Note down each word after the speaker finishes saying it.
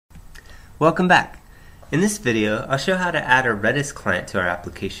Welcome back. In this video, I'll show how to add a Redis client to our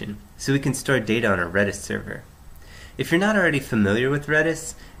application so we can store data on a Redis server. If you're not already familiar with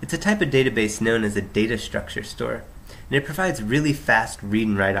Redis, it's a type of database known as a data structure store, and it provides really fast read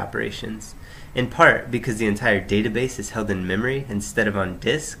and write operations, in part because the entire database is held in memory instead of on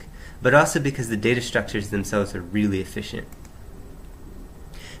disk, but also because the data structures themselves are really efficient.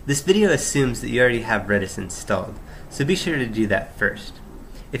 This video assumes that you already have Redis installed, so be sure to do that first.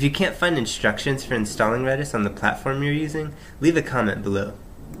 If you can't find instructions for installing Redis on the platform you're using, leave a comment below.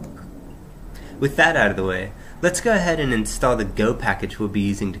 With that out of the way, let's go ahead and install the Go package we'll be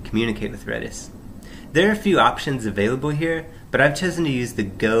using to communicate with Redis. There are a few options available here, but I've chosen to use the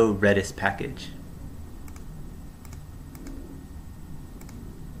Go Redis package.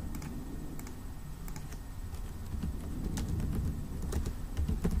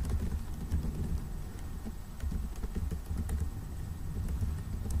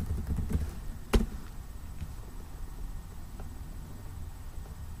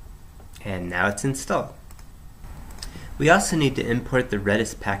 And now it's installed. We also need to import the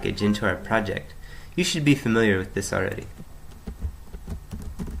Redis package into our project. You should be familiar with this already.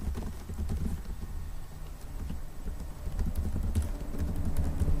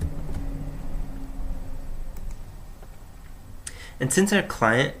 And since our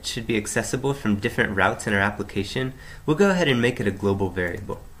client should be accessible from different routes in our application, we'll go ahead and make it a global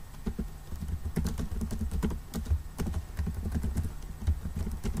variable.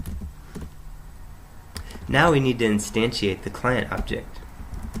 Now we need to instantiate the client object.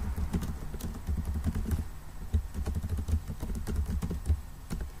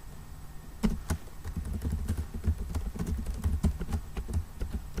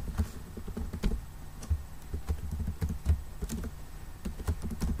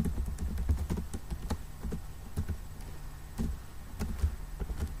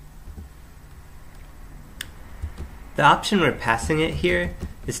 The option we're passing it here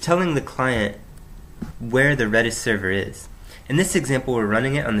is telling the client where the Redis server is. In this example, we're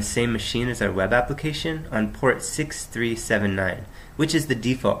running it on the same machine as our web application on port 6379, which is the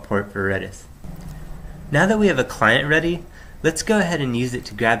default port for Redis. Now that we have a client ready, let's go ahead and use it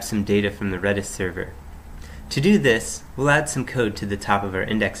to grab some data from the Redis server. To do this, we'll add some code to the top of our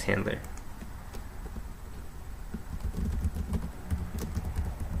index handler.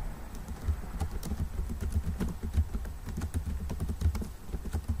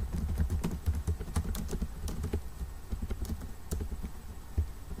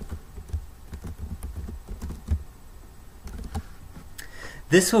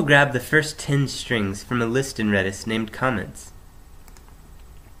 This will grab the first 10 strings from a list in Redis named comments.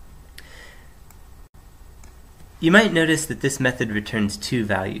 You might notice that this method returns two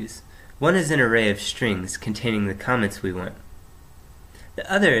values. One is an array of strings containing the comments we want. The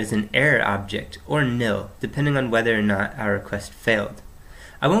other is an error object, or nil, depending on whether or not our request failed.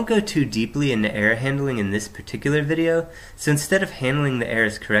 I won't go too deeply into error handling in this particular video, so instead of handling the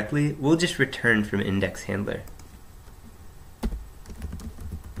errors correctly, we'll just return from index handler.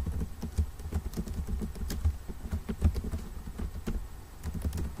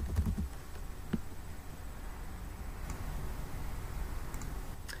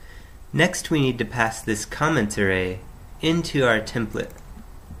 Next, we need to pass this comments array into our template,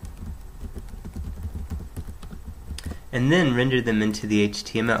 and then render them into the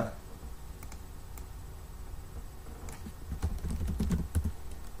HTML.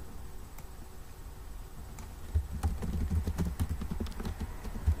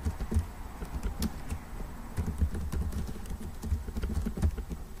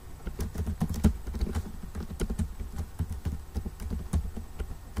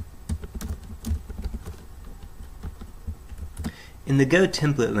 In the Go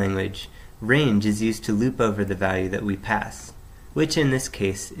template language, range is used to loop over the value that we pass, which in this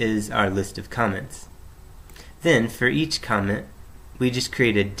case is our list of comments. Then, for each comment, we just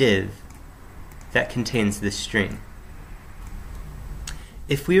create a div that contains this string.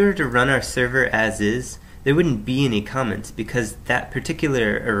 If we were to run our server as is, there wouldn't be any comments because that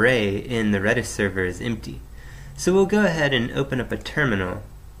particular array in the Redis server is empty. So we'll go ahead and open up a terminal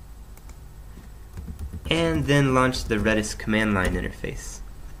and then launch the Redis command line interface.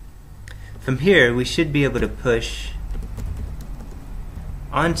 From here, we should be able to push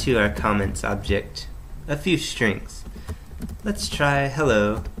onto our comments object a few strings. Let's try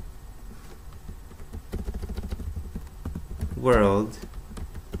hello world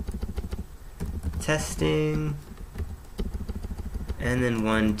testing and then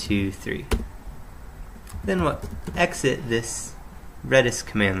 1, 2, 3. Then we'll exit this Redis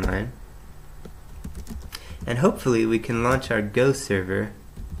command line, and hopefully we can launch our Go server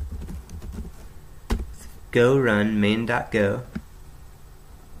go run main.go,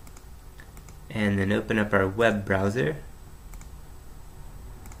 and then open up our web browser.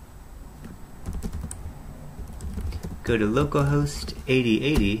 Go to localhost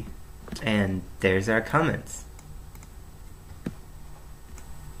 8080, and there's our comments.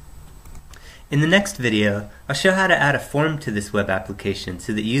 In the next video, I'll show how to add a form to this web application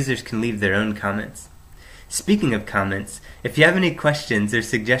so that users can leave their own comments. Speaking of comments, if you have any questions or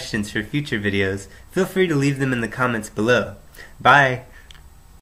suggestions for future videos, feel free to leave them in the comments below. Bye!